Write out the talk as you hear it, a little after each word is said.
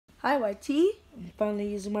Hi YT, I'm finally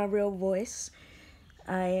using my real voice.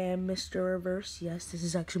 I am Mr. Reverse. Yes, this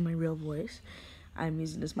is actually my real voice. I'm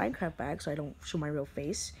using this Minecraft bag so I don't show my real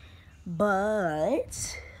face.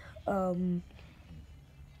 But, I'm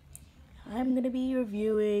gonna be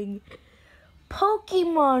reviewing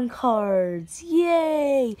Pokemon cards.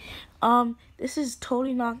 Yay! This is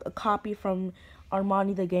totally not a copy from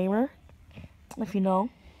Armani the Gamer, if you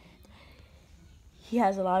know. He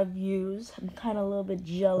has a lot of views. I'm kind of a little bit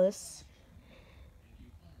jealous.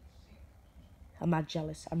 I'm not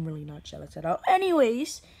jealous. I'm really not jealous at all.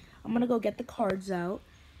 Anyways, I'm gonna go get the cards out.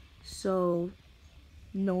 So,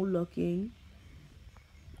 no looking.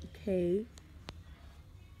 Okay.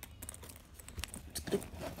 The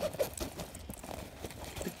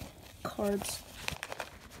cards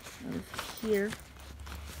out of here.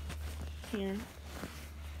 Here.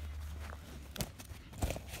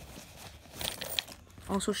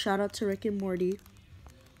 Also, shout out to Rick and Morty.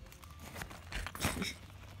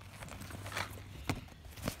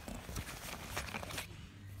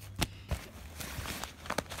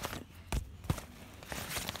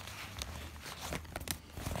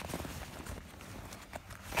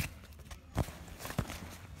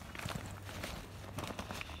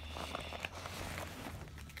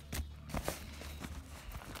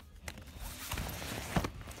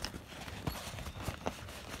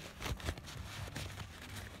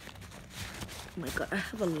 Oh my god, I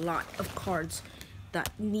have a lot of cards that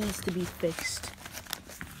needs to be fixed.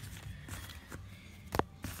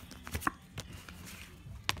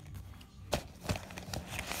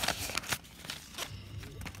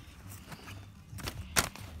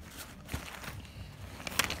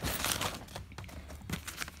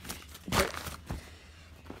 Okay.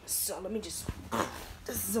 So let me just,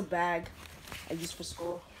 this is a bag I use for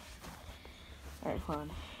school. Alright, hold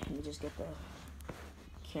on. Let me just get the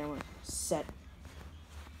camera set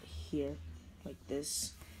here, like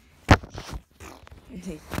this.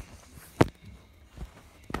 Okay.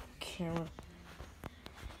 Camera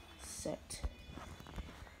set,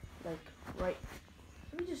 like right.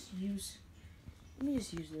 Let me just use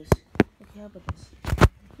this. Okay, how about this?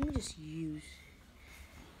 Let me just use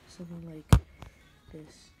something like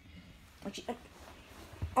this. Actually,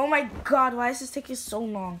 oh my god, why is this taking so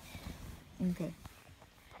long? Okay.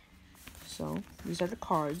 So, these are the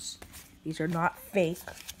cards. These are not fake.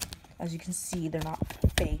 As you can see, they're not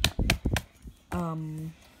fake.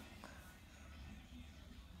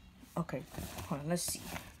 Okay, hold on, let's see.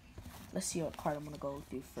 Let's see what card I'm gonna go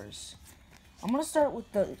through first. I'm gonna start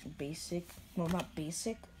with the basic, no, not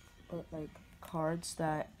basic, but like cards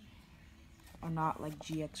that are not like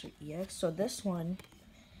GX or EX. So this one,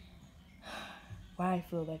 why I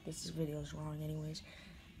feel like this video is wrong anyways,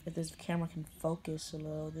 if this camera can focus a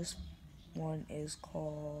little, this one is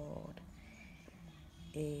called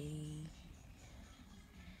a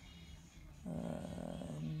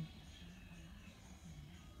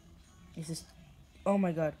this is, oh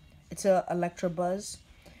my god, it's a Electabuzz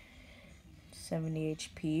 70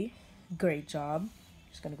 HP. Great job.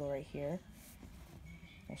 Just gonna go right here.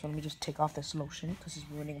 So let me just take off this lotion because it's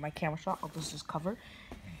ruining my camera shot. I'll just cover.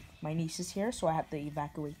 My niece is here, so I have to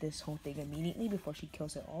evacuate this whole thing immediately before she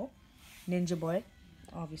kills it all. Ninja Boy,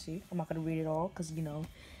 obviously. I'm not gonna read it all because, you know,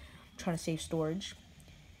 I'm trying to save storage.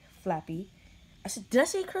 Flappy. Did I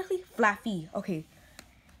say it correctly? Flaffy. Okay.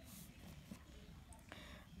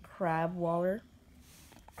 Crabwaller,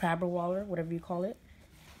 whatever you call it.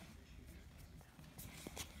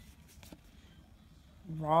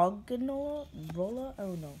 Rolla? I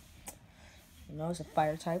don't know. No, it's a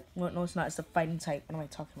fire type. No, it's not. It's a fighting type. What am I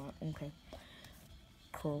talking about? Okay.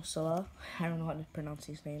 Crosala. I don't know how to pronounce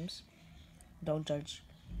these names. Don't judge.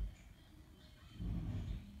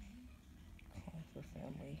 For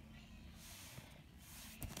family.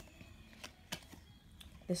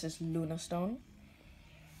 This is Luna Stone.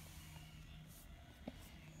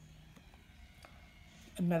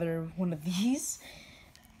 Another one of these.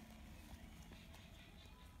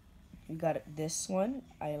 We got this one.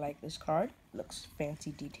 I like this card. Looks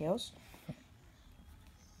fancy details.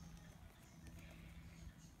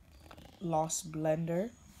 Lost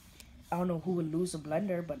Blender. I don't know who would lose a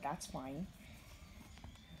blender, but that's fine.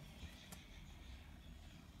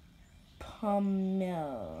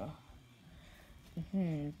 Pummel.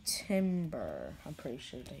 Timber. I'm pretty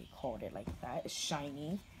sure they called it like that. It's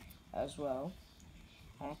shiny as well.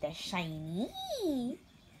 I like that shiny.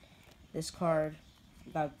 This card.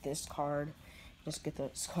 Got this card. Just get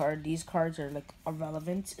this card. These cards are like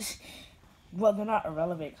irrelevant. Well, they're not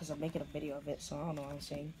irrelevant because I'm making a video of it, so I don't know what I'm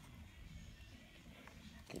saying.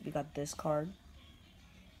 We got this card.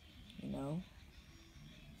 You know.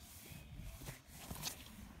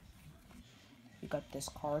 got this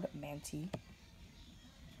card, Manti.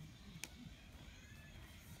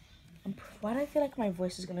 Why do I feel like my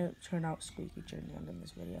voice is gonna turn out squeaky during the end of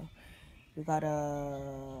this video? We got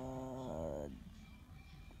a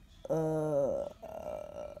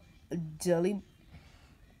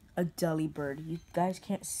deli bird. You guys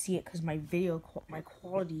can't see it because my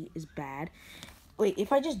quality is bad. Wait,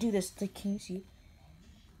 if I just do this, can you see?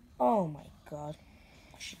 Oh my god.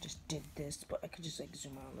 I should just did this, but I could just like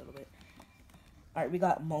zoom out a little bit. Alright, we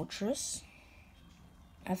got Moltres.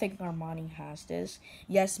 I think Armani has this.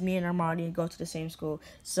 Yes, me and Armani go to the same school.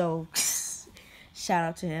 So, shout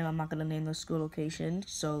out to him. I'm not going to name the school location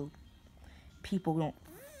so people don't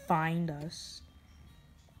find us.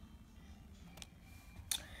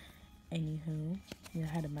 Anywho, yeah, I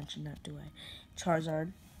had to mention that, do I?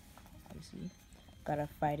 Charizard, obviously. Got a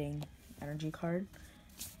fighting energy card.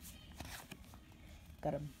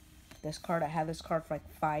 Got this card. I had this card for like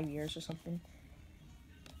 5 years or something.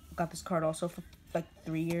 Got this card also for like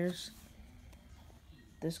 3 years.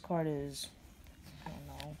 This card is, I don't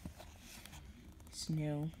know, it's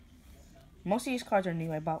new. Most of these cards are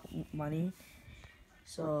new. I bought money,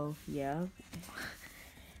 so yeah.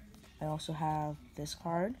 I also have this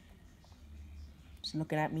card. It's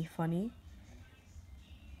looking at me funny.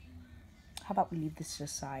 How about we leave this to the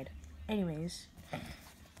side? Anyways,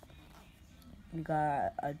 we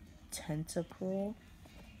got a Tentacle.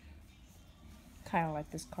 Kind of like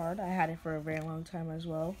this card. I had it for a very long time as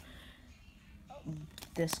well.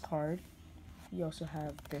 This card. You also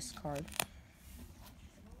have this card.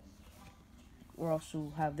 We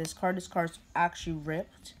also have this card. This card's actually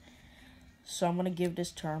ripped. So I'm going to give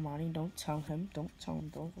this to Armani. Don't tell him. Don't tell him.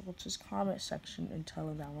 Don't go to his comment section and tell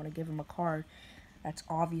him that I want to give him a card that's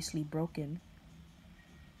obviously broken.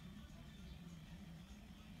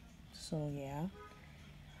 So yeah.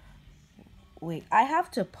 Wait, I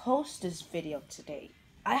have to post this video today.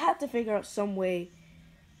 I have to figure out some way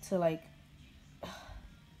to like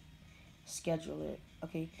schedule it.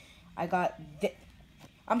 Okay, I got this.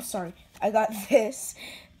 I'm sorry, I got this.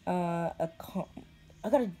 I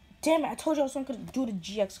got a. Damn it! I told you I was not gonna do the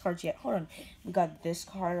GX cards yet. Hold on. We got this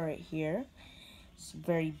card right here. It's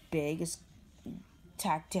very big. It's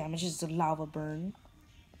attack damage. It's a lava burn.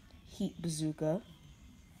 Heat bazooka.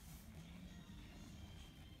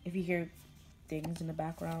 If you hear things in the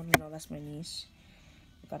background, you know that's my niece.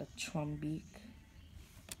 I got a Trumbeak.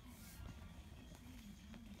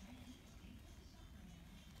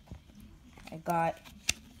 I got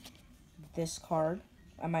this card.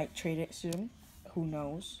 I might trade it soon. Who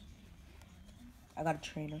knows? I got a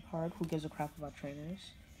trainer card. Who gives a crap about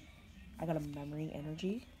trainers? I got a memory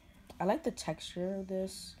energy. I like the texture of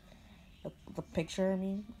this. The picture, I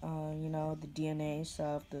mean. You know, the DNA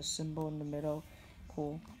stuff, the symbol in the middle.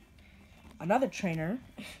 Cool. Another trainer.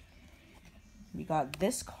 We got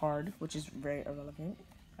this card, which is very irrelevant.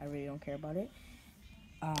 I really don't care about it.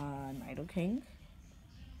 Nido King.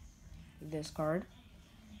 This card.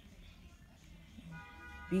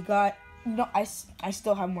 We got... No, I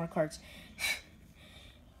still have more cards.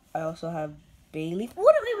 I also have Bailey.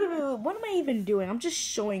 What am I even doing? I'm just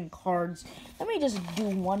showing cards. Let me just do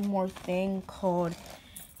one more thing called,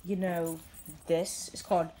 you know, this. It's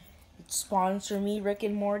called Sponsor Me, Rick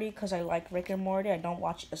and Morty, because I like Rick and Morty. I don't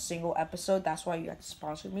watch a single episode. That's why you have to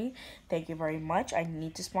sponsor me. Thank you very much. I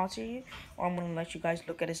need to sponsor you, or I'm going to let you guys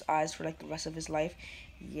look at his eyes for like the rest of his life.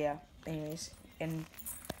 Yeah, anyways, and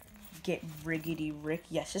get Riggedy Rick.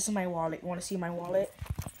 Yes, this is my wallet. You want to see my wallet?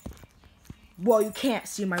 Well, you can't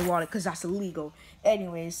see my wallet because that's illegal.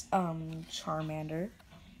 Anyways, Charmander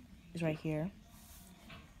is right here.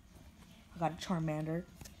 I got a Charmander.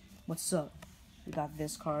 What's up? We got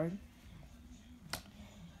this card.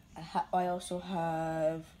 I also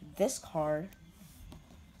have this card.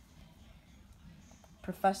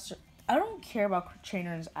 Professor. I don't care about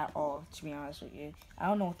trainers at all, to be honest with you. I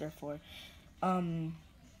don't know what they're for. I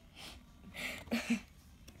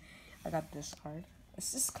got this card.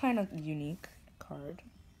 This is kind of unique card.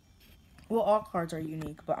 Well, all cards are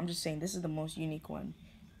unique, but I'm just saying this is the most unique one.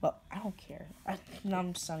 But I don't care.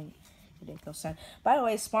 I'm sounding ridiculous. By the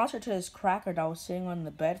way, sponsored to this cracker that was sitting on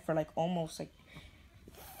the bed for like almost like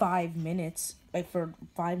 5 minutes. Like for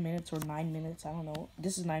 5 minutes or 9 minutes. I don't know.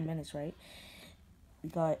 This is 9 minutes, right? We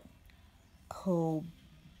got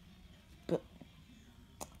but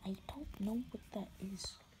I don't know what that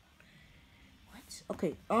is. What?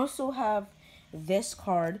 Okay. Also have this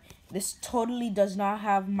card. This totally does not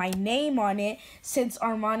have my name on it since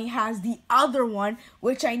Armani has the other one,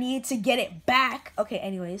 which I need to get it back. Okay,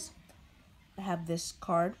 anyways. I have this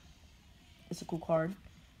card. It's a cool card.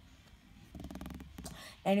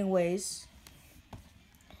 Anyways,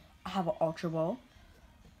 I have an Ultra Ball.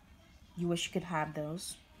 You wish you could have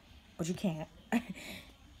those, but you can't.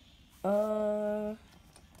 I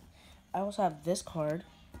also have this card.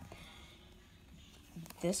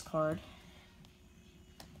 This card.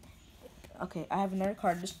 Okay, I have another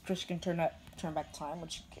card. This just can turn back time,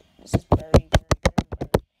 which this is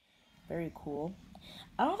very cool.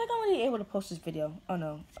 I don't think I'm gonna be able to post this video. Oh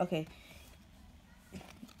no. Okay.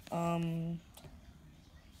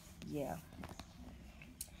 Yeah.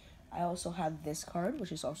 I also have this card,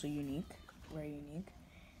 which is also unique, very unique.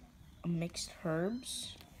 Mixed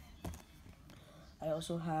herbs. I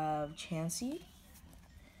also have Chansey,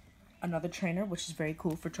 another trainer, which is very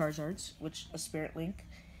cool for Charizards, which a Spirit Link.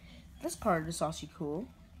 This card is also cool.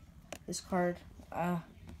 This card,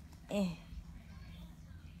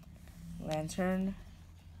 Lantern,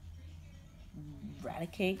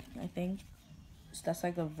 Raticate, I think. So that's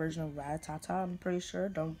like a version of Rattata, I'm pretty sure.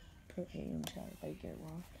 Don't put me in chat if I get it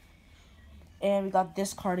wrong. And we got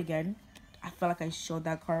this card again. I feel like I showed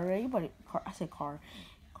that card already, but I said card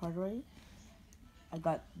already. I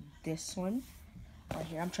got this one right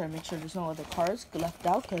here. I'm trying to make sure there's no other cards left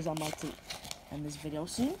out because I'm about to end this video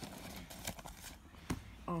soon.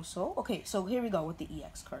 Also, okay, so here we go with the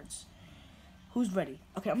EX cards. Who's ready?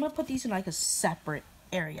 Okay, I'm gonna put these in like a separate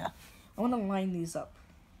area. I want to line these up.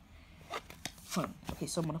 Fine. Okay,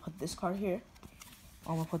 so I'm gonna put this card here.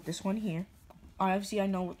 I'm gonna put this one here. Obviously, I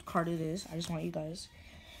know what card it is. I just want you guys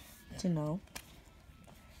to know.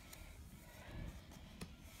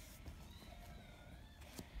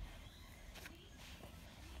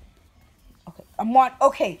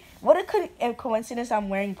 Okay, what a coincidence! I'm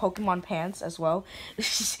wearing Pokemon pants as well.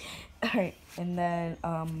 All right, and then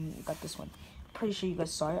got this one. Pretty sure you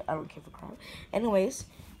guys saw it. I don't give a crap. Anyways,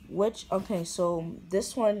 okay, so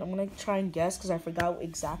this one I'm gonna try and guess because I forgot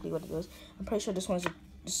exactly what it was. I'm pretty sure this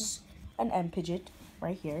is an M Pidgeot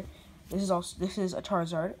right here. This is a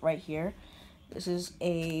Charizard right here. This is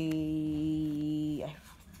a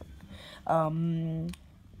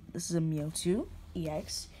Mewtwo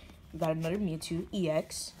EX. We got another Mewtwo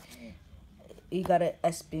EX. We got an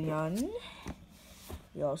Espeon.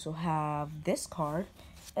 We also have this card.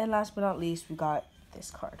 And last but not least, we got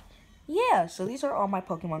this card. Yeah, so these are all my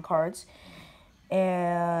Pokemon cards.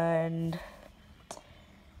 And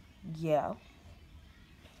yeah.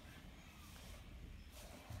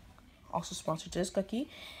 Also sponsored this cookie.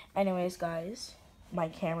 Anyways, guys, my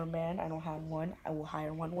cameraman, I don't have one. I will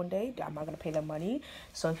hire one day. I'm not going to pay them money.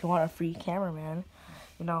 So if you want a free cameraman,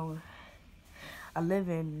 you know, I live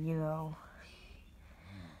in, you know,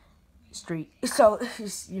 street. So,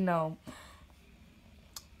 you know,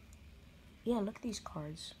 yeah, look at these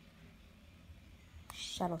cards.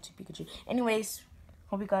 Shout out to Pikachu. Anyways,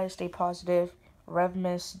 hope you guys stay positive.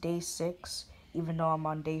 Revmas day 6, even though I'm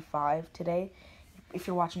on day 5 today. If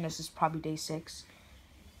you're watching this, it's probably day 6.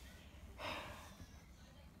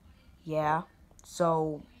 Yeah,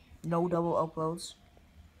 so no double uploads.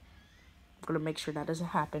 I'm gonna make sure that doesn't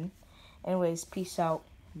happen. Anyways, peace out.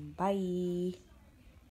 Bye.